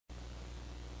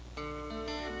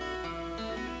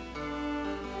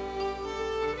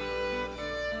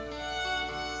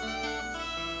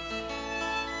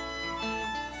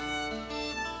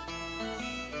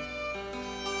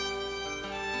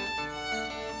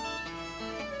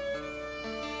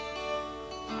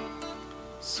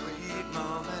Sweet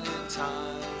moment in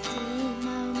time, sweet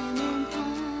moment in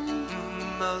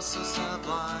time, oh so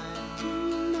sublime.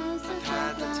 oh so I've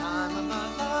had the time of my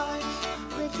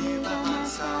life with you by my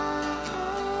side.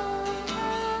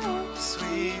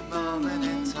 Sweet moment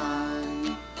in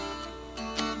time.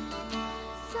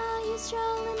 Saw you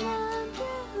strolling down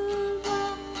through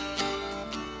rock.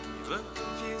 You look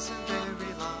confused and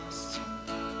very lost.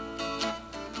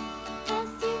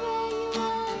 Asked you where you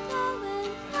were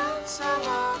going. That's how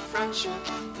our friendship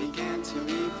began to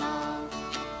evolve.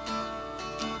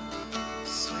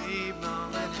 Sweet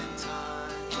moment in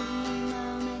time, Sweet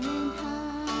moment in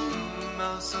time,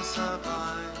 oh so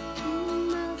sublime.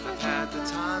 oh so I've had the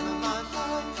time of my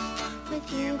life with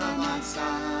you by my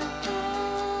side.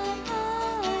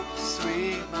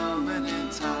 Sweet moment in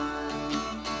time.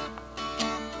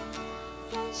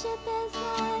 Friendship is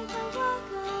like a walk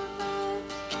on earth.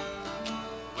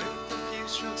 With a few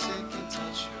strokes it can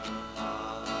touch your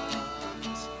heart.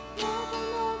 Never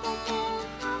know what can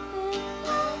happen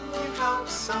When you help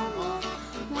someone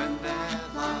when they're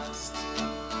lost.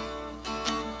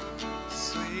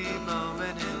 Sweet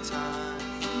moment in time,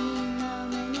 Sweet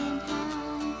moment in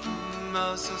time,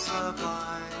 oh so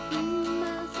sublime.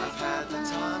 oh so I've had the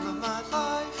time of my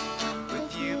life with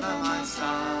you by my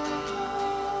side.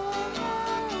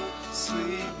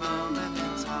 Sweet moment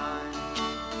in time.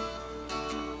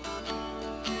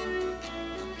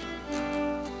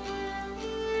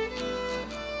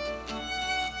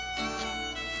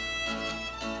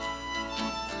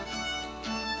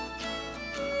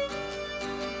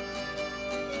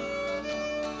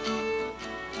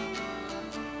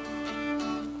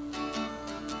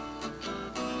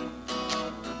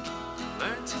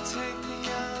 Learn to take the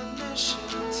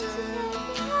initiative.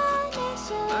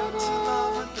 Learn to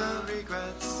love with no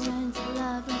regrets. Learn to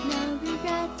love with no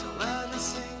regrets. Don't let a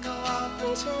single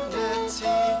opportunity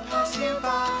pass you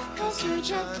by, 'cause you're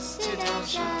just too damn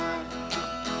shy.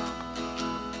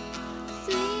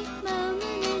 Sweet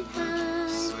moment in time,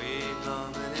 Sweet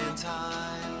moment in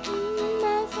time,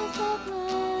 oh so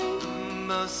sublime.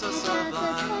 oh so I've had the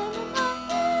sublime. time of my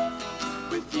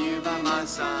life With you by my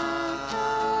side.